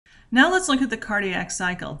Now let's look at the cardiac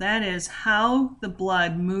cycle. That is how the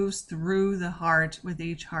blood moves through the heart with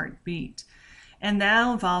each heartbeat. And that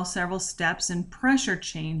involves several steps and pressure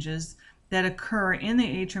changes that occur in the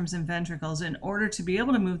atriums and ventricles in order to be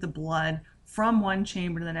able to move the blood from one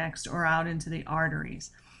chamber to the next or out into the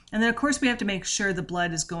arteries. And then, of course, we have to make sure the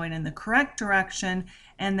blood is going in the correct direction,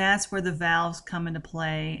 and that's where the valves come into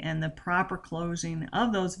play and the proper closing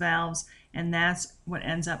of those valves, and that's what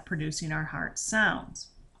ends up producing our heart sounds.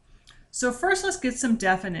 So first, let's get some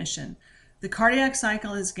definition. The cardiac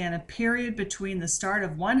cycle is, again, a period between the start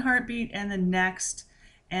of one heartbeat and the next,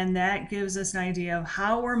 and that gives us an idea of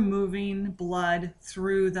how we're moving blood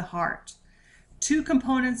through the heart. Two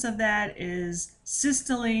components of that is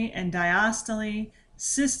systole and diastole.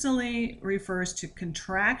 Systole refers to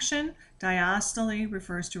contraction, diastole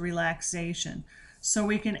refers to relaxation. So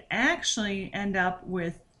we can actually end up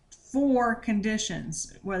with four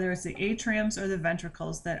conditions, whether it's the atriums or the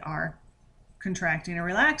ventricles that are contracting or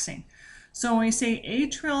relaxing. So when we say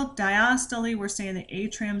atrial diastole, we're saying the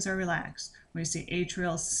atriums are relaxed. When we say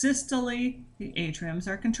atrial systole, the atriums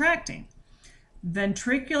are contracting.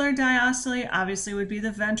 Ventricular diastole obviously would be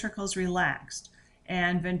the ventricles relaxed,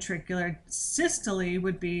 and ventricular systole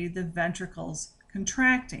would be the ventricles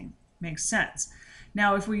contracting. Makes sense.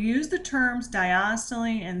 Now, if we use the terms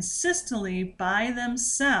diastole and systole by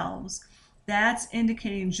themselves, that's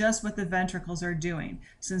indicating just what the ventricles are doing.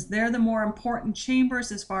 Since they're the more important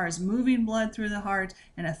chambers as far as moving blood through the heart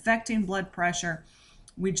and affecting blood pressure,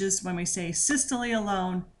 when we say systole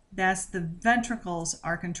alone, that's the ventricles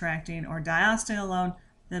are contracting, or diastole alone,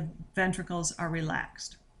 the ventricles are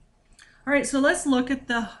relaxed. All right, so let's look at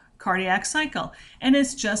the cardiac cycle. And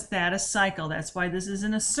it's just that, a cycle. That's why this is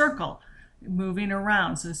in a circle, moving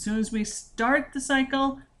around. So as soon as we start the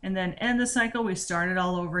cycle and then end the cycle, we start it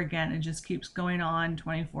all over again. It just keeps going on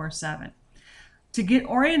 24/7. To get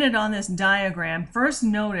oriented on this diagram, first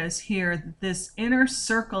notice here that this inner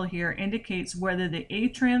circle here indicates whether the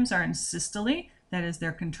atriums are in systole, that is,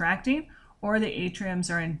 they're contracting, or the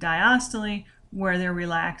atriums are in diastole, where they're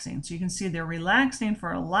relaxing. So you can see they're relaxing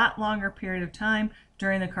for a lot longer period of time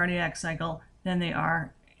during the cardiac cycle than they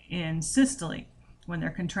are in systole when they're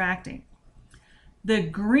contracting. The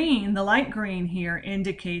green, the light green here,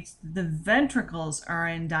 indicates the ventricles are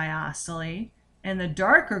in diastole, and the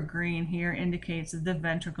darker green here indicates that the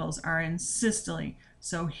ventricles are in systole.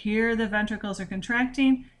 So here the ventricles are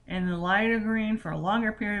contracting, and the lighter green, for a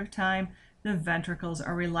longer period of time, the ventricles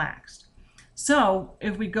are relaxed. So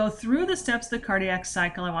if we go through the steps of the cardiac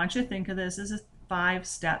cycle, I want you to think of this as a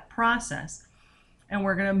 5-step process. And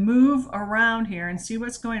we're going to move around here and see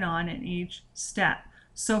what's going on in each step.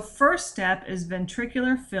 So first step is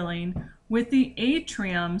ventricular filling with the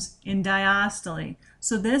atriums in diastole.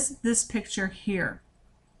 So this picture here.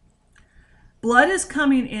 Blood is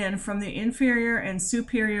coming in from the inferior and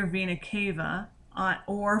superior vena cava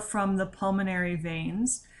or from the pulmonary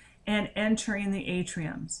veins and entering the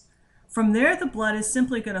atriums. From there, the blood is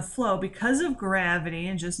simply going to flow because of gravity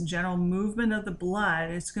and just general movement of the blood.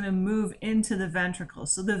 It's going to move into the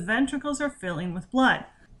ventricles. So the ventricles are filling with blood.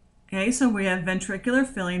 Okay, so we have ventricular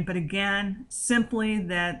filling, but again, simply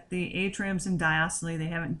that the atriums and diastole, they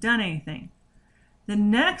haven't done anything. The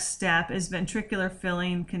next step is ventricular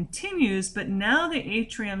filling continues, but now the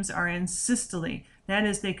atriums are in systole. That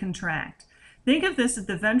is, they contract. Think of this as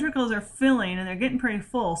the ventricles are filling and they're getting pretty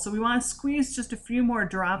full, so we want to squeeze just a few more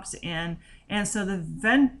drops in, and so the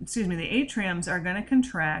atriums are going to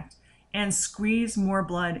contract and squeeze more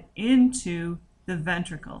blood into the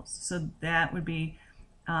ventricles. So that would be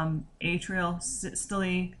atrial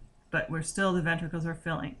systole, but the ventricles are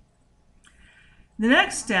filling. The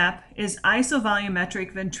next step is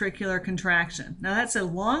isovolumetric ventricular contraction. Now that's a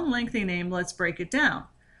long, lengthy name. Let's break it down.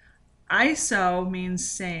 Iso means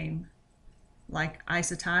same, like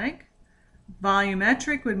isotonic.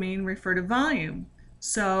 Volumetric would mean refer to volume.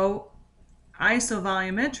 So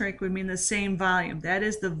isovolumetric would mean the same volume. That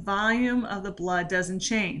is, the volume of the blood doesn't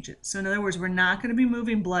change. So in other words, we're not going to be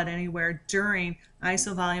moving blood anywhere during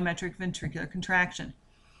isovolumetric ventricular contraction.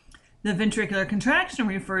 The ventricular contraction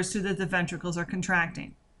refers to that the ventricles are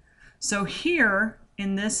contracting. So here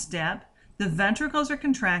in this step, the ventricles are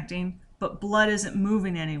contracting, but blood isn't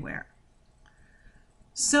moving anywhere.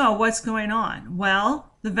 So what's going on?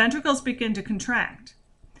 Well, the ventricles begin to contract.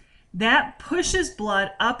 That pushes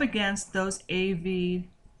blood up against those AV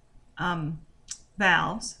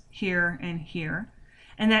valves here and here,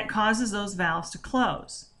 and that causes those valves to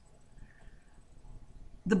close.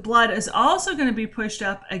 The blood is also going to be pushed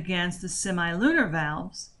up against the semilunar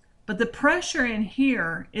valves, but the pressure in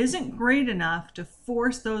here isn't great enough to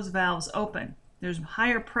force those valves open. There's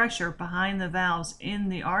higher pressure behind the valves in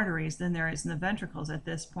the arteries than there is in the ventricles at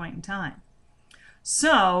this point in time.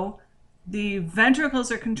 So the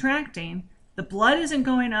ventricles are contracting, the blood isn't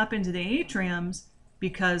going up into the atriums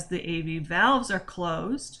because the AV valves are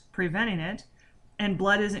closed, preventing it, and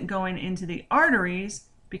blood isn't going into the arteries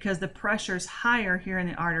because the pressure is higher here in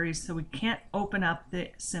the arteries, so we can't open up the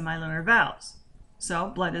semilunar valves. So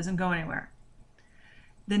blood doesn't go anywhere.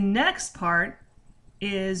 The next part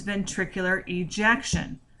is ventricular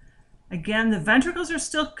ejection. Again, the ventricles are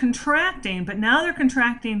still contracting, but now they're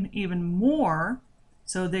contracting even more.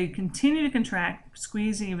 So they continue to contract,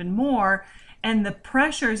 squeezing even more, and the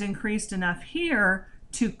pressure is increased enough here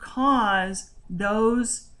to cause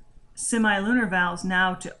those semilunar valves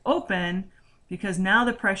now to open, because now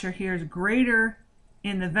the pressure here is greater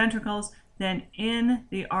in the ventricles than in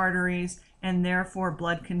the arteries, and therefore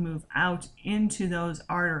blood can move out into those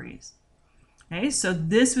arteries. Okay, so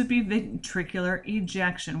this would be ventricular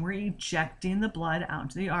ejection. We're ejecting the blood out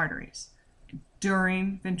to the arteries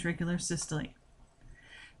during ventricular systole.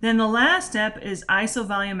 Then the last step is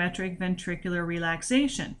isovolumetric ventricular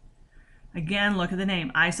relaxation. Again, look at the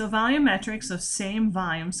name, isovolumetric, so same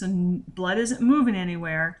volume, so blood isn't moving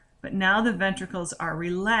anywhere, but now the ventricles are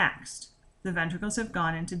relaxed. The ventricles have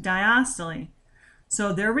gone into diastole.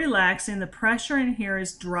 So they're relaxing, the pressure in here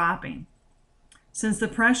is dropping. Since the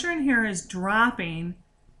pressure in here is dropping,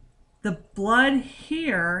 the blood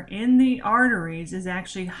here in the arteries is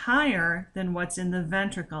actually higher than what's in the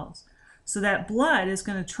ventricles. So that blood is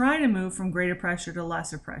going to try to move from greater pressure to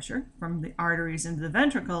lesser pressure, from the arteries into the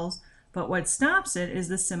ventricles, but what stops it is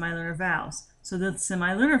the semilunar valves. So the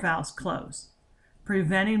semilunar valves close,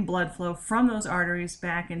 preventing blood flow from those arteries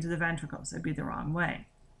back into the ventricles. That'd be the wrong way.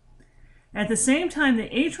 At the same time, the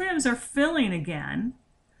atriums are filling again,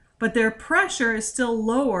 but their pressure is still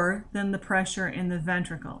lower than the pressure in the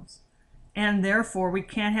ventricles. And therefore, we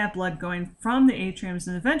can't have blood going from the atriums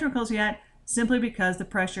and the ventricles yet, simply because the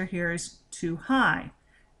pressure here is too high.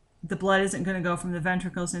 The blood isn't going to go from the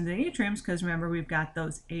ventricles into the atriums because remember, we've got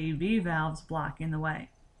those AV valves blocking the way.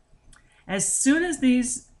 As soon as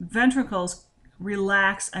these ventricles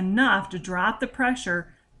relax enough to drop the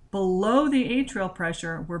pressure below the atrial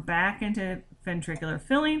pressure, we're back into ventricular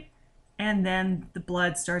filling, and then the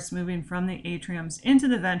blood starts moving from the atriums into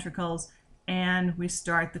the ventricles, and we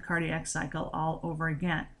start the cardiac cycle all over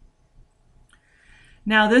again.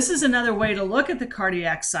 Now, this is another way to look at the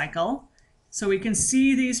cardiac cycle, so we can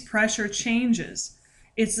see these pressure changes.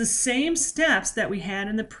 It's the same steps that we had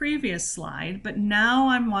in the previous slide, but now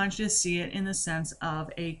I want you to see it in the sense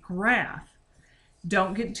of a graph.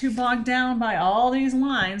 Don't get too bogged down by all these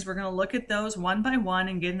lines. We're going to look at those one by one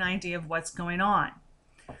and get an idea of what's going on.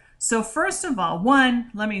 So first of all,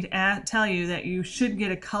 let me tell you that you should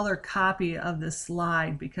get a color copy of this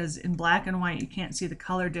slide, because in black and white you can't see the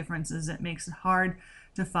color differences. It makes it hard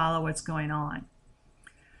to follow what's going on.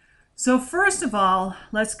 So first of all,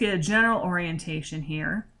 let's get a general orientation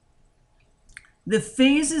here. The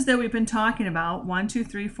phases that we've been talking about, 1, 2,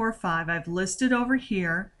 3, 4, 5, I've listed over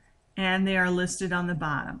here, and they are listed on the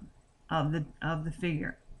bottom of the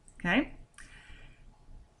figure. Okay?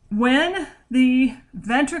 When the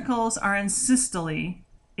ventricles are in systole,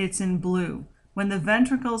 it's in blue. When the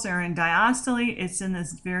ventricles are in diastole, it's in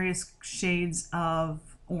this various shades of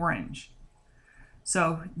orange.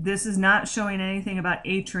 So this is not showing anything about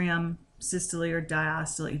atrium, systole, or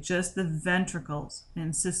diastole, just the ventricles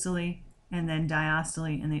in systole and then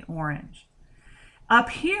diastole in the orange. Up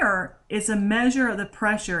here is a measure of the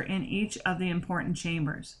pressure in each of the important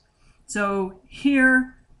chambers. So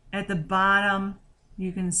here at the bottom,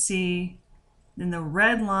 you can see in the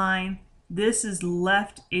red line, this is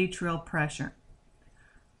left atrial pressure.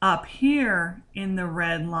 Up here in the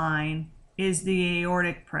red line is the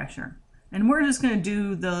aortic pressure. And we're just going to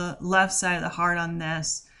do the left side of the heart on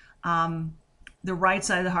this. The right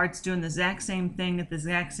side of the heart's doing the exact same thing at the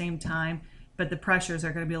exact same time, but the pressures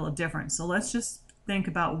are going to be a little different. So let's just think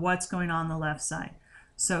about what's going on the left side.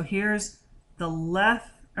 So here's the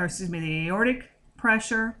the aortic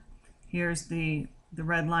pressure. Here's the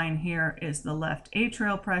red line here is the left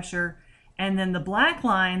atrial pressure. And then the black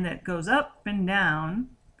line that goes up and down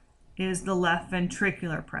is the left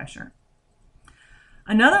ventricular pressure.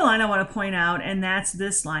 Another line I want to point out, and that's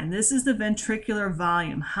this line. This is the ventricular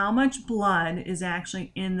volume, how much blood is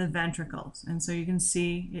actually in the ventricles. And so you can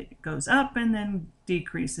see it goes up and then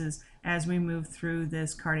decreases as we move through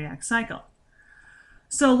this cardiac cycle.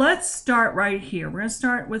 So let's start right here. We're going to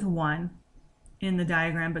start with 1 in the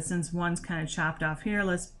diagram, but since 1's kind of chopped off here,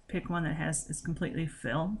 let's pick one that is completely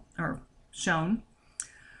filled or shown.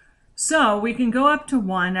 So we can go up to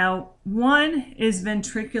 1. Now 1 is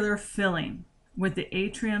ventricular filling. with the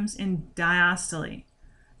atriums in diastole.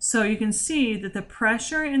 So you can see that the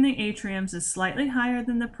pressure in the atriums is slightly higher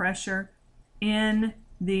than the pressure in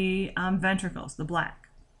the ventricles, the black.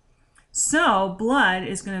 So blood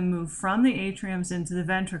is going to move from the atriums into the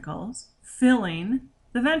ventricles, filling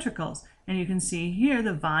the ventricles. And you can see here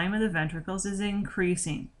the volume of the ventricles is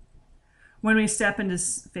increasing. When we step into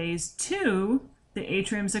phase 2, the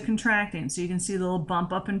atriums are contracting. So you can see the little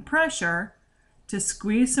bump up in pressure to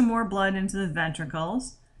squeeze some more blood into the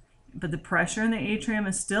ventricles. But the pressure in the atrium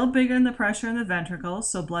is still bigger than the pressure in the ventricles.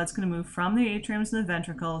 So blood's going to move from the atriums to the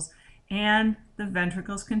ventricles, and the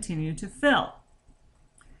ventricles continue to fill.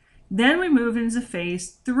 Then we move into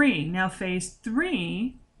phase 3. Now phase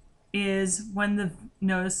 3 is when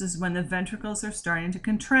the ventricles are starting to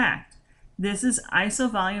contract. This is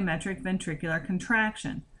isovolumetric ventricular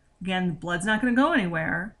contraction. Again, the blood's not going to go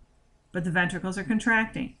anywhere, but the ventricles are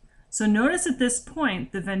contracting. So notice at this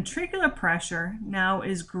point, the ventricular pressure now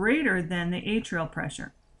is greater than the atrial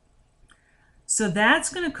pressure. So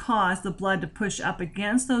that's going to cause the blood to push up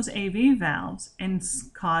against those AV valves and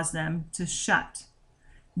cause them to shut.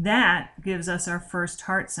 That gives us our first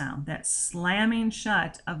heart sound, that slamming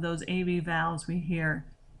shut of those AV valves we hear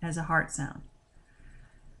as a heart sound.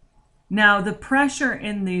 Now, the pressure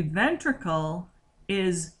in the ventricle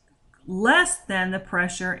is less than the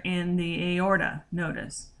pressure in the aorta,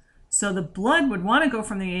 notice. So the blood would want to go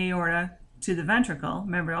from the aorta to the ventricle.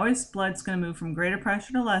 Remember, always blood's going to move from greater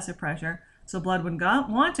pressure to lesser pressure. So blood would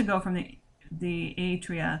want to go from the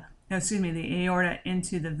aorta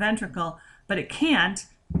into the ventricle, but it can't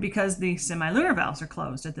because the semilunar valves are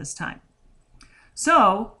closed at this time.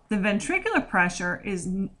 So the ventricular pressure is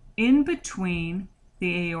in between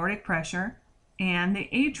the aortic pressure and the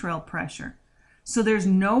atrial pressure. So there's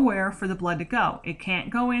nowhere for the blood to go. It can't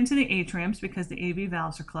go into the atriums because the AV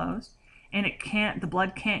valves are closed, and the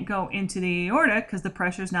blood can't go into the aorta because the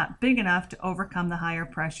pressure is not big enough to overcome the higher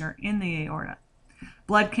pressure in the aorta.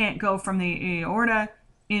 Blood can't go from the aorta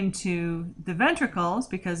into the ventricles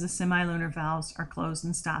because the semilunar valves are closed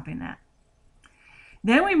and stopping that.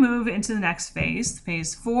 Then we move into the next phase,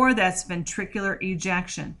 phase 4, that's ventricular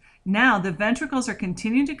ejection. Now the ventricles are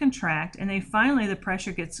continuing to contract, and the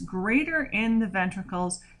pressure gets greater in the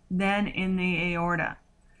ventricles than in the aorta.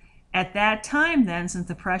 At that time then, since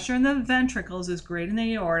the pressure in the ventricles is greater than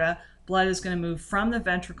the aorta, blood is going to move from the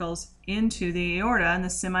ventricles into the aorta, and the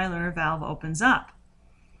semilunar valve opens up.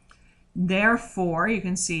 Therefore, you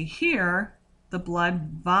can see here the blood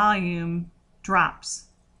volume drops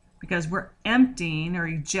because we're emptying or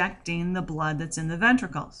ejecting the blood that's in the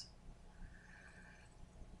ventricles.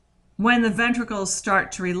 When the ventricles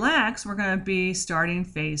start to relax, we're going to be starting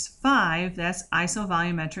phase 5. That's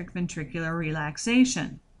isovolumetric ventricular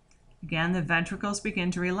relaxation. Again, the ventricles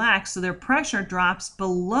begin to relax, so their pressure drops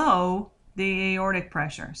below the aortic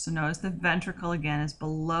pressure. So notice the ventricle again is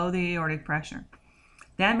below the aortic pressure.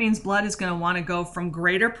 That means blood is going to want to go from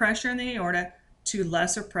greater pressure in the aorta to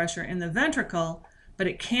lesser pressure in the ventricle, but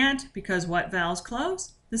it can't because what valves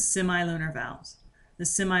close? The semilunar valves. The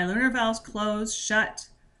semilunar valves close, shut,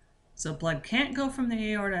 so blood can't go from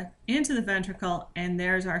the aorta into the ventricle, and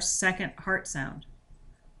there's our second heart sound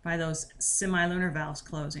by those semilunar valves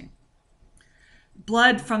closing.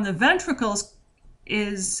 Blood from the ventricles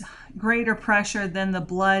is greater pressure than the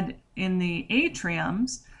blood in the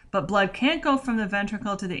atriums, but blood can't go from the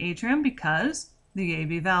ventricle to the atrium because the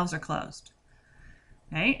AV valves are closed.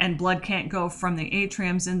 Okay? And blood can't go from the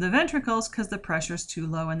atriums into the ventricles because the pressure is too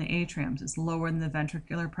low in the atriums. It's lower than the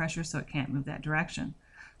ventricular pressure, so it can't move that direction.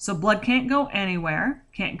 So blood can't go anywhere,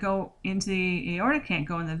 can't go into the aorta, can't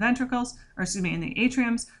go in the ventricles, in the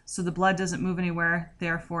atriums, so the blood doesn't move anywhere,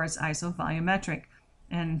 therefore it's isovolumetric.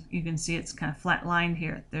 And you can see it's kind of flat lined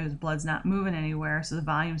here. The blood's not moving anywhere, so the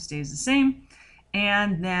volume stays the same.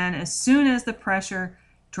 And then as soon as the pressure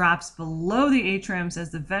drops below the atriums, as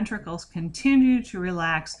the ventricles continue to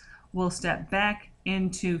relax, we'll step back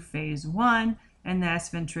into phase 1, and that's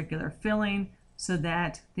ventricular filling, so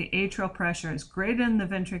that the atrial pressure is greater than the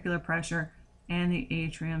ventricular pressure, and the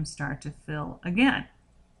atriums start to fill again.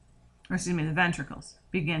 The ventricles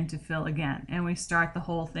begin to fill again, and we start the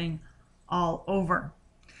whole thing all over.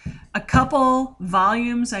 A couple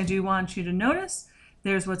volumes I do want you to notice.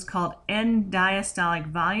 There's what's called end diastolic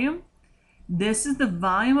volume. This is the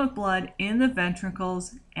volume of blood in the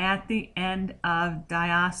ventricles at the end of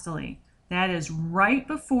diastole. That is right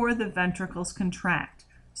before the ventricles contract.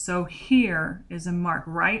 So here is a mark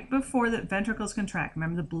right before the ventricles contract.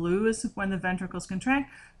 Remember, the blue is when the ventricles contract.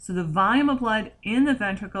 So the volume of blood in the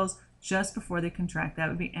ventricles just before they contract, that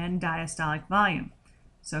would be end diastolic volume.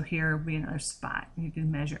 So here would be another spot. You can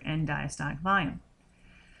measure end diastolic volume.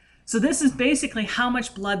 So this is basically how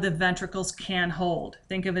much blood the ventricles can hold.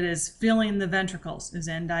 Think of it as filling the ventricles is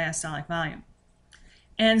end diastolic volume.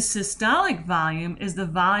 And systolic volume is the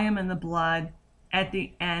volume in the blood at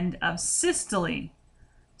the end of systole.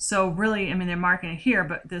 So really, I mean, they're marking it here,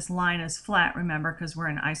 but this line is flat, remember, because we're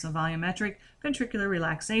in isovolumetric ventricular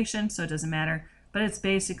relaxation, so it doesn't matter. But it's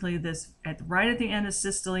basically this, right at the end of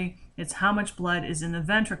systole, it's how much blood is in the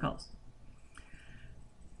ventricles.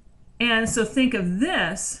 And so think of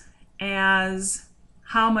this as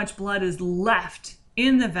how much blood is left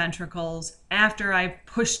in the ventricles after I've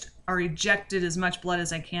pushed or ejected as much blood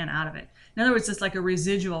as I can out of it. In other words, it's like a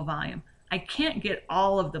residual volume. I can't get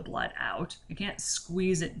all of the blood out. I can't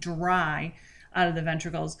squeeze it dry out of the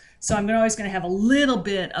ventricles. So I'm always going to have a little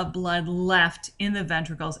bit of blood left in the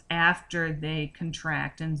ventricles after they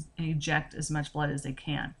contract and eject as much blood as they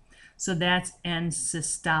can. So that's end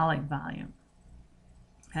systolic volume.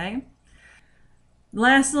 Okay.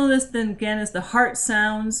 Last of this then again is the heart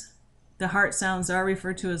sounds. The heart sounds are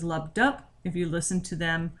referred to as lubbed up. If you listen to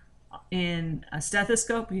them in a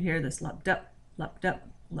stethoscope, you hear this lubbed up, lubbed up,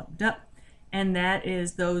 lubbed up. And that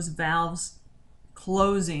is those valves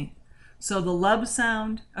closing. So the lub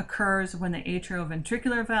sound occurs when the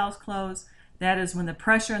atrioventricular valves close. That is when the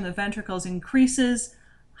pressure in the ventricles increases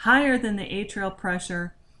higher than the atrial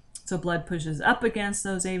pressure. So blood pushes up against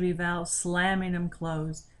those AV valves, slamming them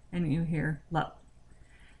closed, and you hear lub.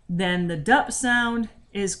 Then the dup sound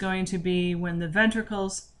is going to be when the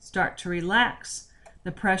ventricles start to relax.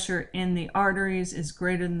 The pressure in the arteries is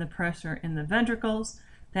greater than the pressure in the ventricles.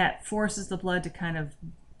 That forces the blood to kind of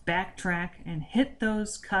backtrack and hit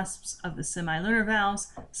those cusps of the semilunar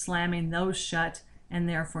valves, slamming those shut, and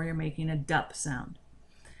therefore you're making a dup sound.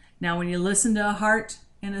 Now when you listen to a heart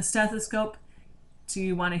in a stethoscope, so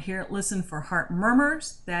you want to listen for heart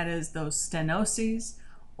murmurs, that is those stenoses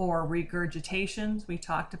or regurgitations we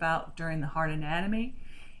talked about during the heart anatomy.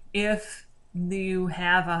 If you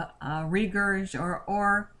have a regurg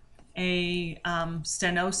or a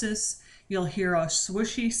stenosis, you'll hear a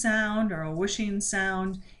swooshy sound or a whooshing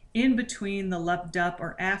sound in between the lubbed up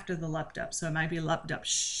or after the lubbed up. So it might be lubbed up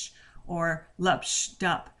shh or lupshed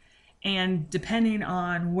up. And depending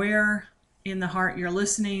on where in the heart you're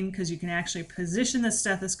listening, because you can actually position the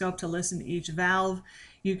stethoscope to listen to each valve,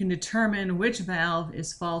 you can determine which valve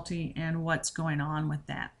is faulty and what's going on with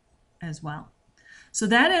that as well. So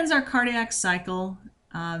that ends our cardiac cycle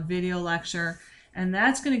video lecture, and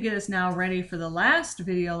that's going to get us now ready for the last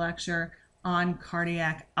video lecture on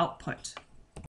cardiac output.